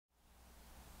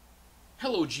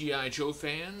Hello G.I. Joe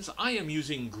fans, I am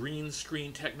using green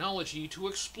screen technology to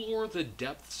explore the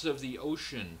depths of the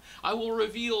ocean. I will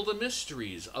reveal the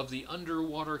mysteries of the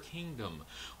underwater kingdom.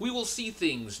 We will see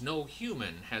things no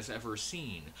human has ever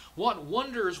seen. What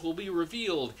wonders will be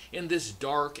revealed in this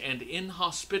dark and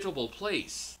inhospitable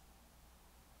place?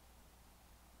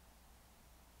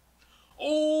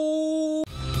 Oh!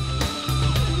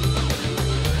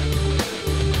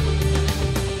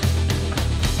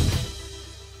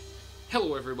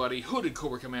 Hello everybody, Hooded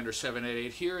Cobra Commander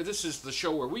 788 here. This is the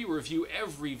show where we review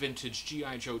every vintage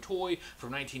G.I. Joe toy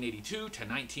from 1982 to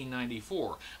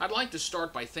 1994. I'd like to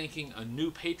start by thanking a new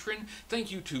patron.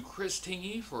 Thank you to Chris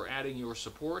Tingy for adding your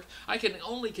support. I can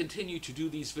only continue to do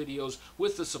these videos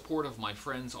with the support of my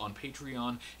friends on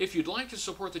Patreon. If you'd like to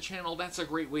support the channel, that's a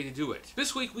great way to do it.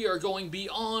 This week we are going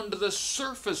beyond the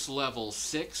surface level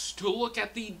 6 to look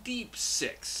at the Deep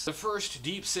 6. The first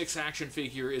Deep 6 action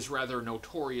figure is rather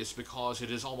notorious because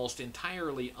it is almost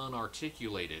entirely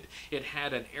unarticulated. It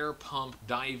had an air pump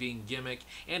diving gimmick,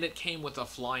 and it came with a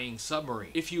flying submarine.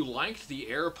 If you liked the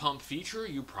air pump feature,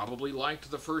 you probably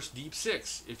liked the first Deep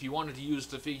 6. If you wanted to use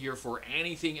the figure for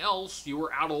anything else, you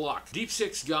were out of luck. Deep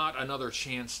 6 got another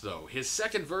chance though. His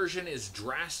second version is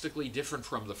drastically different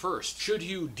from the first. Should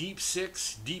you Deep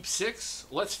 6 Deep 6?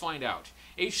 Let's find out.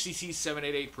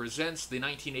 HCC788 presents the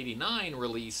 1989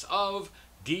 release of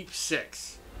Deep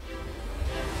 6.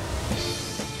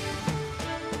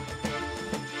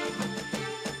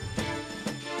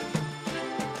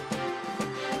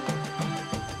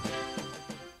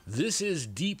 This is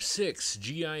Deep 6,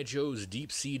 G.I. Joe's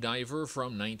Deep Sea Diver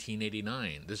from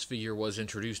 1989. This figure was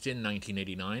introduced in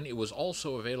 1989. It was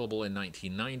also available in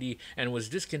 1990 and was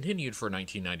discontinued for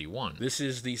 1991. This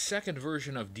is the second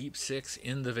version of Deep 6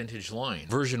 in the vintage line.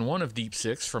 Version 1 of Deep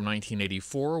 6 from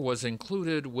 1984 was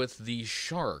included with the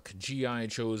Shark, G.I.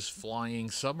 Joe's flying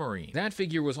submarine. That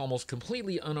figure was almost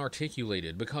completely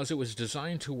unarticulated because it was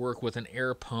designed to work with an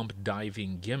air pump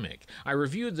diving gimmick. I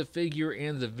reviewed the figure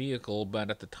and the vehicle,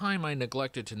 but at the time I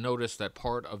neglected to notice that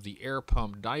part of the air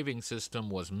pump diving system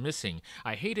was missing.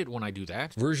 I hate it when I do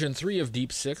that. Version 3 of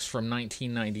Deep 6 from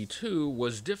 1992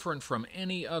 was different from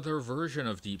any other version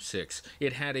of Deep 6.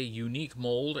 It had a unique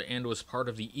mold and was part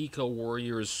of the Eco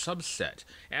Warriors subset.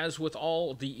 As with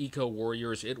all the Eco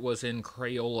Warriors, it was in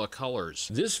Crayola colors.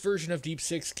 This version of Deep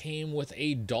 6 came with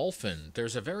a dolphin.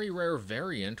 There's a very rare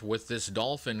variant with this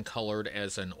dolphin colored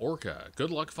as an orca.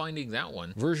 Good luck finding that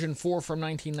one. Version 4 from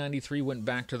 1993 went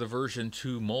back to the version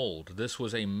 2 mold. This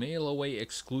was a mail-away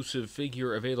exclusive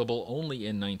figure available only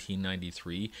in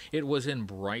 1993. It was in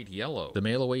bright yellow. The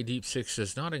mail-away Deep 6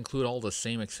 does not include all the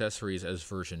same accessories as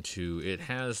version 2. It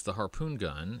has the harpoon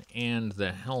gun and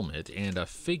the helmet and a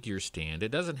figure stand.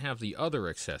 It doesn't have the other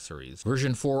accessories.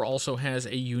 Version 4 also has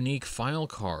a unique file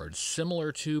card,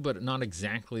 similar to but not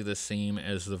exactly the same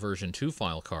as the version 2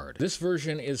 file card. This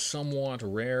version is somewhat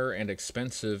rare and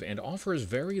expensive and offers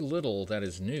very little that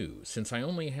is new. Since I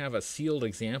only have a sealed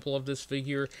example of this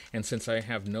figure, and since I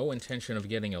have no intention of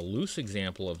getting a loose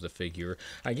example of the figure,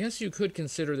 I guess you could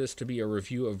consider this to be a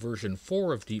review of version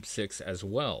 4 of Deep 6 as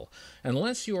well.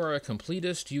 Unless you are a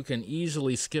completist, you can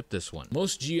easily skip this one.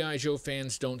 Most G.I. Joe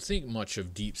fans don't think much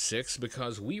of Deep 6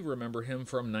 because we remember him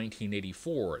from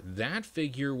 1984. That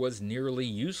figure was nearly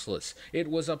useless. It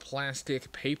was a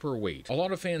plastic paperweight. A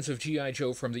lot of fans of G.I.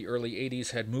 Joe from the early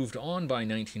 80s had moved on by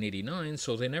 1989,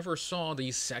 so they never saw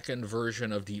the second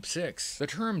version of Deep 6. The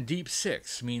term Deep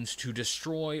 6 means to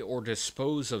destroy or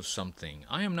dispose of something.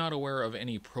 I am not aware of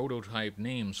any prototype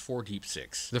names for Deep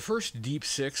 6. The first Deep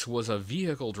 6 was a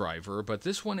vehicle driver, but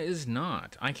this one is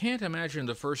not. I can't imagine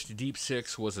the first Deep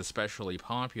 6 was especially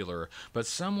popular, but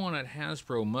someone at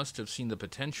Hasbro must have seen the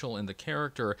potential in the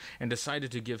character and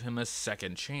decided to give him a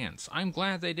second chance. I'm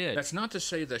glad they did. That's not to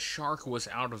say the Shark was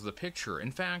out of the picture.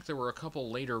 In fact, there were a couple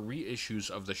later reissues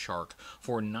of the Shark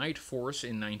for Night Force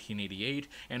in 1988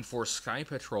 and for Sky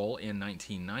Patrol in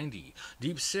 1990.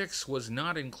 Deep 6 was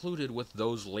not included with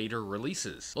those later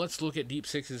releases. Let's look at Deep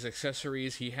 6's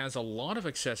accessories. He has a lot of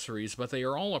accessories, but they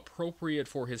are all appropriate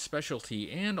for his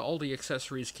specialty, and all the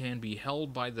accessories can be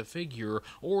held by the figure,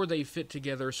 or they fit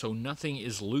together so nothing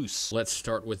is loose. Let's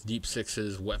start with Deep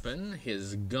 6's weapon,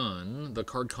 his gun. The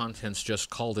card contents just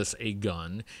call this a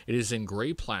gun. It is in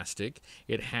gray plastic.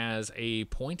 It has a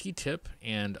pointy tip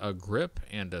and a grip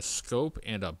and a scope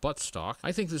and a buttstock. stock.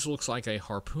 I think this looks like a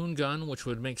harpoon gun, which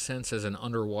would make sense as an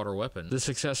underwater weapon. This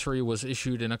accessory was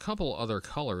issued in a couple other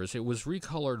colors. It was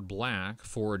recolored black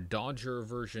for Dodger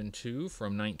version 2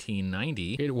 from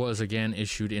 1990. It was again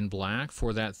issued in black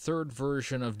for that third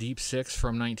version of Deep Six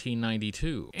from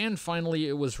 1992. And finally,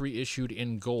 it was reissued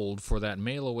in gold for that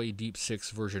mail-away Deep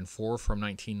Six version 4 from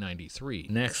 1993.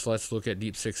 Next, let's look at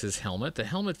Deep Six's helmet. The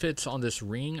helmet fits on this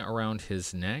ring around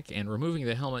his neck, and removing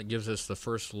the helmet gives us the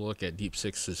first look at Deep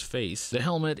Six's face. The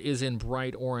helmet is in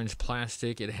bright orange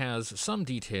plastic. It has some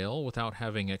detail without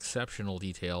having exceptional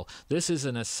detail. This is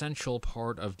an essential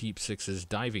part of Deep Six's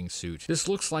diving suit. This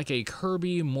looks like a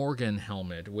Kirby Morgan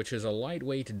helmet, which is a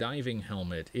lightweight diving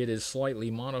helmet. It is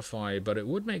slightly modified, but it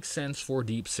would make sense for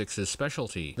Deep Six's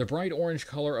specialty. The bright orange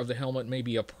color of the helmet may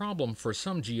be a problem for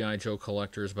some G.I. Joe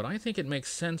collectors, but I think it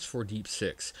makes sense for Deep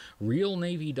Six. Real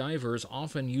Navy divers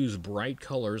often use bright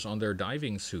colors on their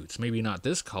diving suits. Maybe not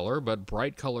this color, but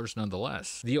bright colors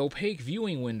nonetheless. The opaque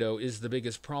viewing window is the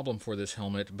biggest problem for this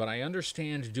helmet, but I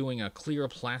understand doing a clear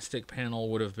plastic panel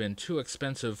would have been too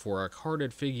expensive for a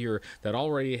carded figure that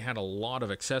already had a lot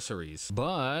of accessories.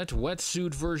 But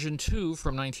Wetsuit version 2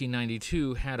 from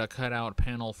 1992 had a cutout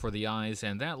panel for the eyes,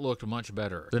 and that looked much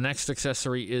better. The next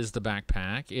accessory is the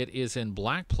backpack. It is in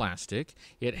black plastic.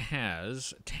 It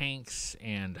has tanks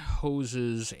and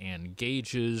hoses and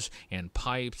gauges and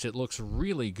pipes. It looks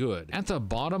really good. At the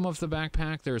bottom of the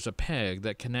backpack, there's a peg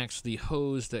that connects the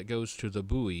hose that goes to the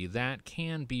buoy. That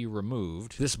can be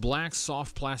removed. This black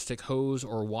soft plastic hose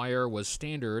or wire was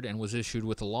standard and was issued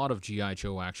with a lot of G.I.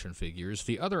 Joe action figures.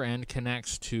 The other end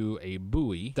connects to a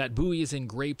buoy. That buoy is in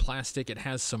gray plastic. It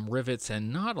has some rivets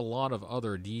and not a lot of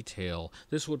other detail.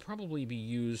 This would probably be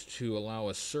used to allow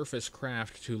a surface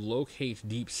craft to locate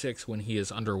Deep Six when he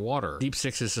is underwater. Deep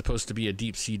Six is supposed to be a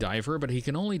deep sea diver, but he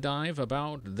can only dive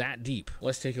about that deep.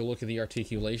 Let's take a look at the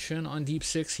articulation on Deep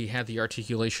Six. He had the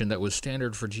articulation that was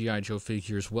standard for G.I. Joe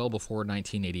figures well before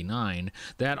 1989.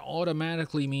 That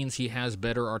automatically means he has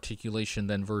better articulation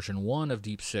than version 1 of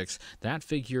Deep Six. That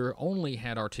figure only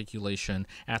had articulation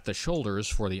at the shoulders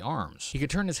for the arms. He could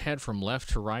turn his head from left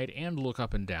to right and look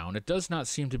up and down. It does not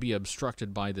seem to be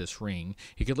obstructed by this ring.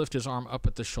 He could lift his arm up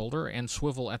at the shoulder and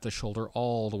swivel at the shoulder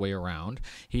all the way around.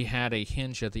 He had a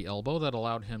hinge at the elbow that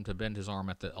allowed him to bend his arm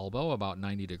at the elbow about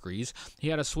 90 degrees. He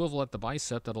had a swivel at the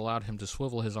bicep that allowed him to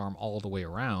swivel his arm all the way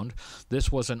around.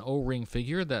 This was an O-ring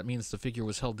figure. That means the figure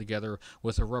was held together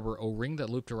with a rubber O-ring that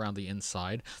looped around the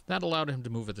inside. That allowed him to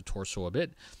move at the torso a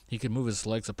bit. He could move his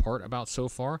legs apart about so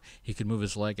far. He could move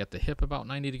his leg at the hip about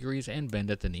 90 degrees and bend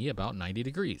at the knee about 90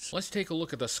 degrees. Let's take a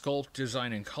look at the sculpt,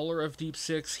 design, and color of Deep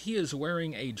Six. He is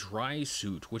wearing a dry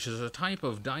suit, which is a type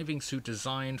of diving suit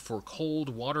designed for cold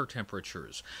water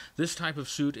temperatures. This type of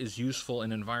suit is useful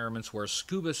in environments where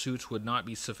scuba suits would not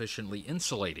be sufficiently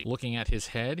insulating. Looking at his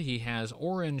head, he has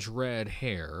orange-red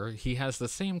hair, he has the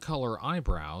same color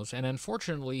eyebrows, and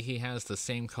unfortunately he has the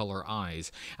same color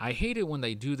eyes. I hate it when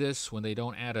they do this, when they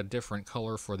don't add a different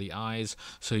color for the eyes,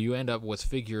 so you end up with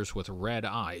figures with red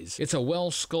eyes. It's a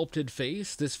well-sculpted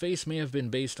face. This face may have been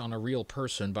based on a real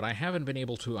person, but I haven't been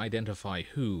able to identify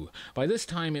who. By this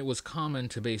time, it was common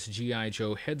to base G.I.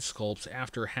 Joe head sculpts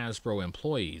after Hasbro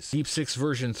employees. Deep Six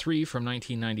version 3 from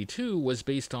 1992 was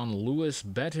based on Louis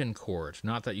Betancourt.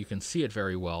 Not that you can see it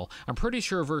very well. I'm pretty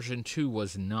sure version 2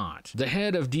 was not. The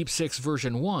head of Deep Six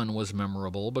version 1 was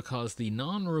memorable because the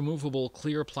non-removable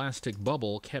clear plastic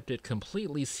bubble kept it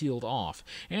completely sealed off,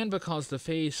 and because the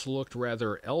face looked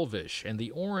rather elvish and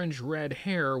the orange-red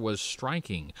hair was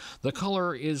striking. The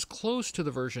color is close to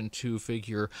the version 2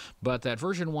 figure, but that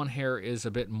version 1 hair is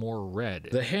a bit more red.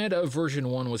 The head of version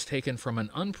 1 was taken from an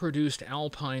unproduced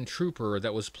Alpine Trooper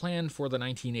that was planned for the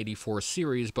 1984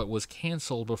 series but was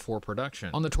canceled before production.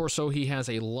 On the torso, he has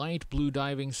a light blue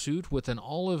diving suit with an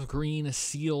olive green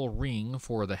seal ring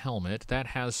for the helmet. That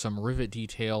has some rivet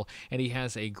detail, and he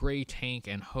has a gray tank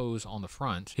and hose on the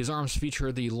front. His arms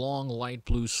feature the long light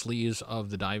blue sleeves of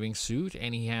the diving suit,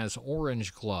 and he has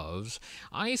orange gloves.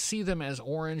 I see them as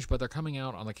orange, but they're coming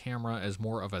out on the camera as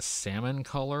more of a salmon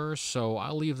color, so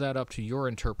I'll leave that up to your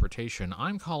interpretation.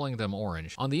 I'm calling them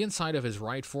orange. On the inside of his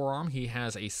right forearm, he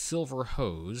has a silver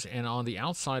hose, and on the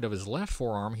outside of his left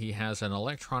forearm, he has an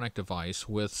electronic device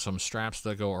with some straps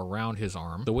that go around his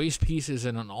arm. The waist piece is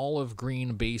in an olive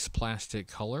green base plastic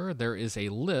color. There is a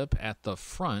lip at the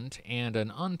front and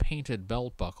an unpainted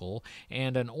belt buckle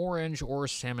and an orange or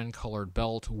salmon colored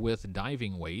belt with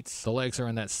diving weights. The legs are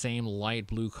in that same light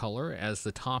blue color as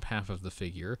the top half of the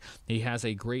figure. He has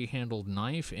a gray handled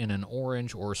knife in an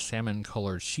orange or salmon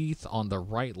colored sheath on the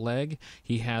right leg.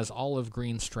 He has olive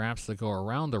green straps that go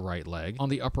around the right leg. On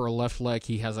the upper left leg,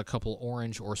 he has a couple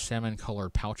orange or salmon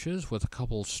colored pouches with with a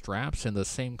couple straps in the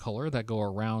same color that go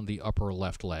around the upper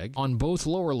left leg. On both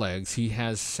lower legs, he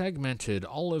has segmented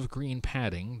olive green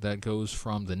padding that goes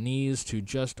from the knees to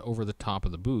just over the top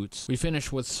of the boots. We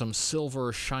finish with some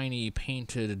silver, shiny,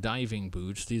 painted diving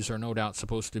boots. These are no doubt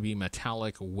supposed to be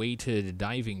metallic, weighted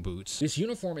diving boots. This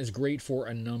uniform is great for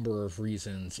a number of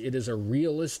reasons. It is a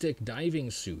realistic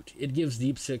diving suit. It gives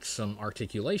Deep Six some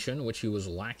articulation, which he was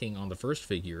lacking on the first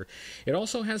figure. It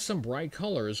also has some bright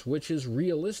colors, which is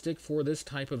realistic for this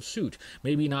type of suit.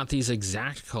 Maybe not these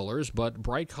exact colors, but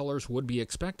bright colors would be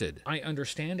expected. I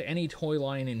understand any toy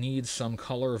line needs some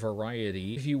color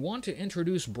variety. If you want to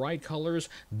introduce bright colors,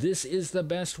 this is the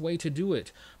best way to do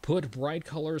it. Put bright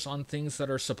colors on things that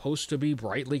are supposed to be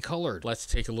brightly colored. Let's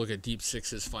take a look at Deep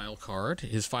Six's file card.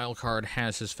 His file card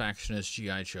has his faction as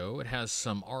G.I. Joe. It has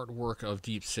some artwork of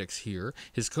Deep Six here.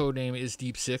 His codename is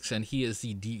Deep Six, and he is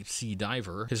the Deep Sea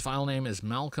Diver. His file name is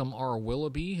Malcolm R.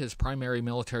 Willoughby. His primary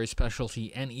military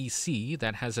specialty, NEC,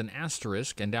 that has an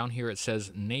asterisk, and down here it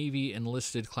says Navy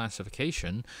Enlisted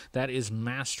Classification. That is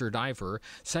Master Diver.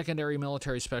 Secondary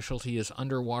military specialty is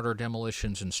Underwater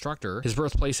Demolitions Instructor. His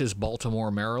birthplace is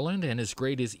Baltimore, Maryland, and his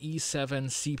grade is E7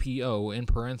 CPO, in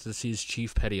parentheses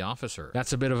Chief Petty Officer.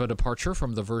 That's a bit of a departure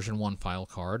from the version 1 file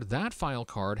card. That file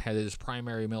card had his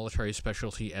primary military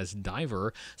specialty as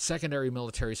Diver, secondary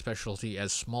military specialty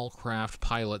as Small Craft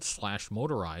Pilot /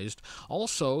 Motorized.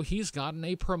 Also, he's gotten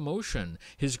a promotion.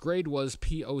 His grade was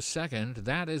PO second.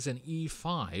 That is an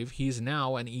E5. He's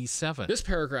now an E7. This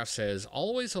paragraph says,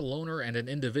 always a loner and an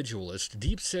individualist,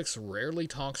 Deep Six rarely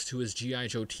talks to his G.I.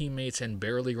 Joe teammates and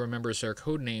barely remembers their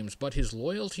code names, but his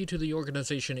loyalty to the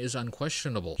organization is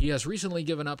unquestionable. He has recently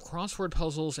given up crossword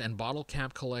puzzles and bottle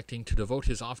cap collecting to devote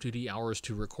his off-duty hours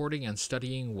to recording and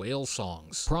studying whale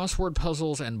songs. Crossword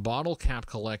puzzles and bottle cap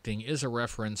collecting is a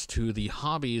reference to the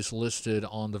hobbies listed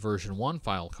on the version 1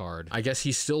 file card. I guess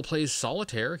he still plays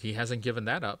solitaire. He hasn't given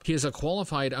that up. He is a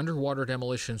qualified underwater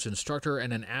demolitions instructor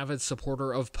and an avid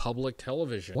supporter of public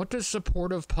television. What does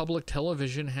support of public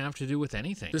television have to do with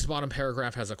anything? This bottom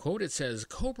paragraph has a quote. It says,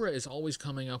 Cobra is always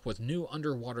coming up with new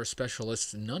underwater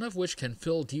specialists, none of which can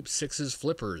fill Deep Six's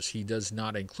flippers. He does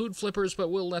not include flippers, but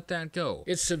we'll let that go.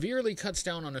 It severely cuts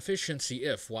down on efficiency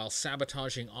if, while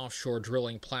sabotaging offshore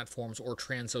drilling platforms or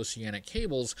transoceanic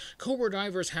cables, Cobra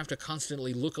divers have to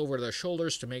constantly look over their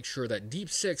shoulders to make sure that Deep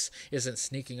Six isn't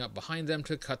sneaking up behind them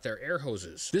to cut their air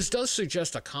hoses. This does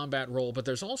suggest a combat role, but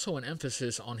there's also an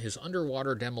emphasis on his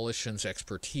underwater demolitions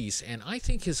expertise, and I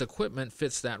think his equipment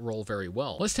fits that role very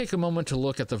well. Let's take a moment to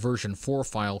look at the version 4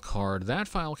 file card. That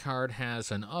file card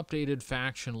has an updated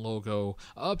faction logo,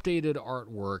 updated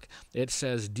artwork. It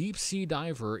says Deep Sea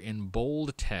Diver in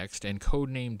bold text and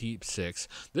codename Deep Six.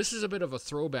 This is a bit of a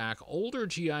throwback. Older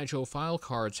G.I. Joe file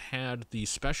cards had the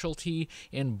specialty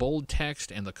in bold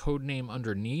text and the codename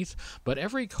underneath, but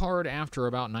every card after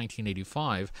about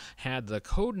 1985 had the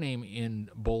codename in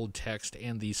bold text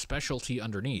and the specialty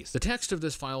underneath. The text of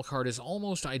this file card is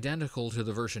almost identical to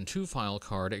the version 2 file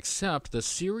card, except the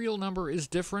serial number is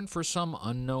different for some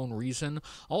unknown reason.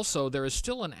 Also, there is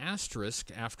still an asterisk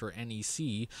after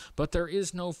NEC, but there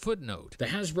is no footnote. The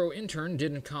Hasbro intern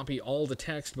didn't copy all the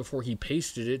text before he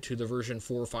pasted it to the version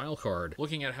 4 file card.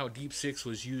 Looking at how Deep Six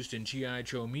was used in G.I.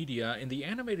 Joe media, in the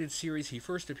animated series he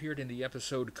first appeared in the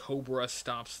episode Cobra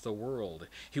Stops the World.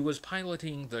 He was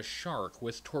piloting the Shark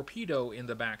with Torpedo in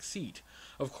the back seat.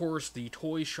 Of course, the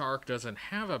toy Shark doesn't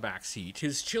have a back seat.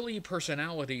 His chilly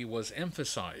personality was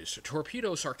emphasized.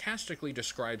 Torpedo sarcastically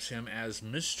describes him as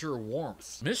Mr.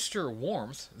 Warmth. Mr.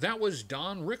 Warmth? That was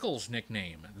Don Rickles'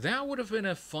 nickname. That would have been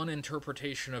a fun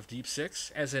interpretation of Deep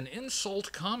Six as an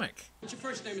insult comic. What's your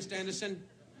first name, Mr. Anderson?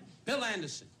 Bill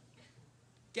Anderson.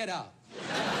 Get out.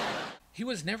 He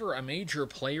was never a major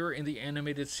player in the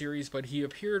animated series, but he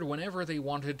appeared whenever they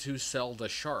wanted to sell the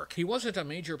Shark. He wasn't a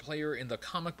major player in the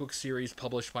comic book series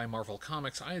published by Marvel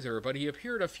Comics either, but he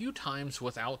appeared a few times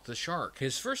without the Shark.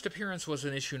 His first appearance was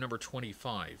in issue number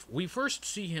 25. We first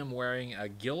see him wearing a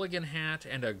Gilligan hat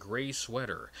and a gray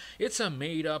sweater. It's a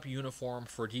made-up uniform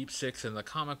for Deep Six in the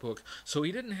comic book, so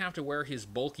he didn't have to wear his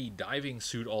bulky diving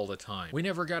suit all the time. We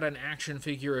never got an action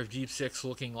figure of Deep Six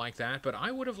looking like that, but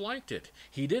I would have liked it.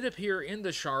 He did appear in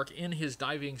the Shark in his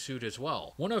diving suit as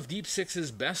well. One of Deep Six's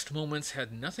best moments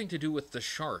had nothing to do with the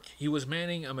Shark. He was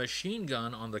manning a machine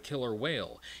gun on the killer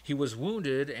whale. He was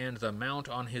wounded and the mount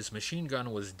on his machine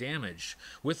gun was damaged.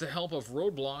 With the help of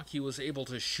Roadblock, he was able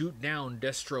to shoot down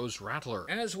Destro's Rattler.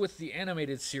 As with the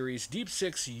animated series, Deep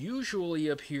Six usually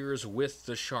appears with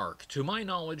the Shark. To my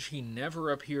knowledge, he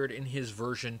never appeared in his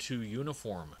version 2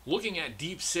 uniform. Looking at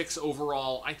Deep Six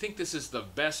overall, I think this is the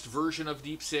best version of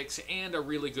Deep Six and a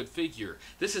really good figure. figure.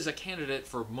 This is a candidate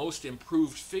for most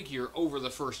improved figure over the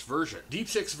first version. Deep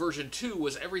Six version 2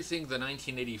 was everything the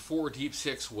 1984 Deep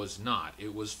Six was not.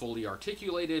 It was fully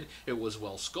articulated, it was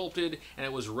well sculpted, and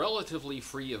it was relatively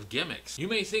free of gimmicks. You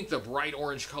may think the bright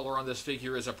orange color on this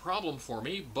figure is a problem for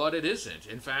me, but it isn't.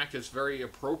 In fact, it's very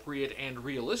appropriate and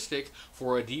realistic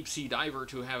for a deep sea diver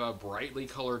to have a brightly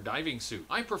colored diving suit.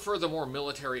 I prefer the more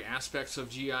military aspects of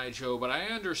G.I. Joe, but I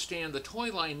understand the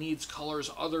toy line needs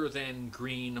colors other than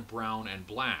green, brown, and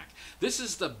black. This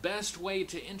is the best way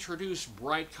to introduce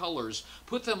bright colors.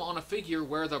 Put them on a figure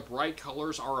where the bright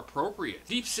colors are appropriate.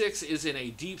 Deep Six is in a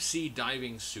deep sea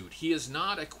diving suit. He is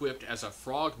not equipped as a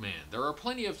frogman. There are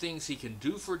plenty of things he can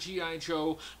do for G.I.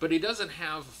 Joe, but he doesn't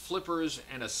have flippers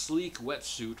and a sleek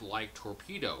wetsuit like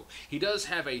Torpedo. He does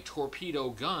have a torpedo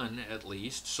gun, at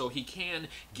least, so he can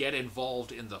get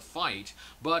involved in the fight,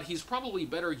 but he's probably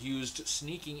better used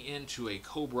sneaking into a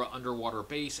Cobra underwater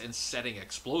base and setting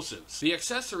explosives. The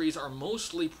accessories are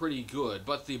mostly pretty good,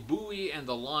 but the buoy and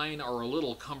the line are a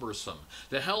little cumbersome.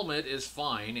 The helmet is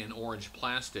fine in orange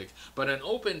plastic, but an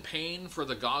open pane for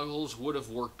the goggles would have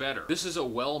worked better. This is a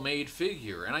well-made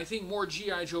figure, and I think more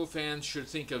G.I. Joe fans should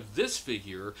think of this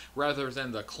figure rather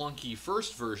than the clunky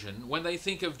first version when they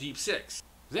think of Deep Six.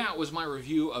 That was my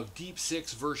review of Deep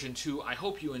Six version 2. I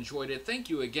hope you enjoyed it. Thank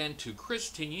you again to Chris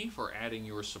Tingy for adding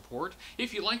your support.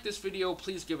 If you like this video,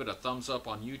 please give it a thumbs up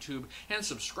on YouTube and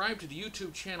subscribe to the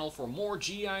YouTube channel for more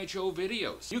G.I. Joe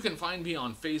videos. You can find me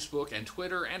on Facebook and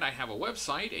Twitter, and I have a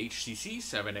website,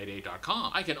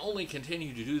 HCC788.com. I can only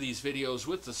continue to do these videos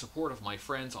with the support of my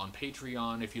friends on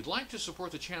Patreon. If you'd like to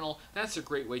support the channel, that's a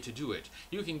great way to do it.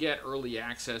 You can get early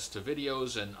access to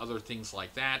videos and other things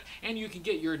like that, and you can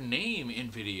get your name in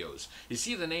videos. You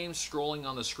see the names scrolling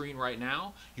on the screen right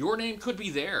now? Your name could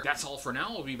be there. That's all for now.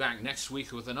 I'll be back next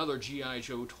week with another G.I.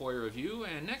 Joe toy review,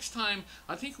 and next time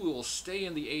I think we will stay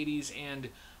in the 80s, and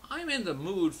I'm in the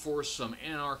mood for some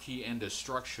anarchy and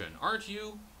destruction. Aren't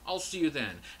you? I'll see you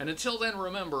then. And until then,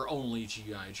 remember, only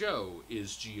G.I. Joe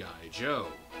is G.I. Joe.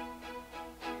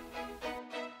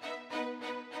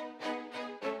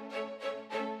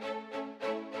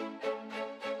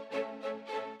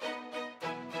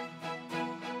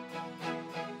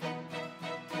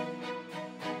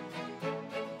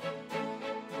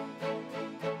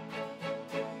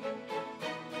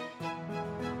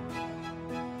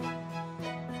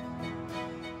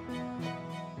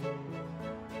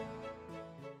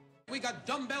 We got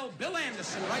dumbbell Bill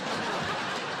Anderson right now.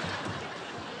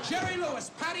 Jerry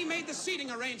Lewis, Patty made the seating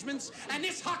arrangements, and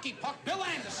this hockey puck, Bill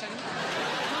Anderson,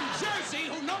 from Jersey,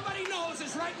 who nobody knows,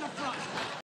 is right in the front.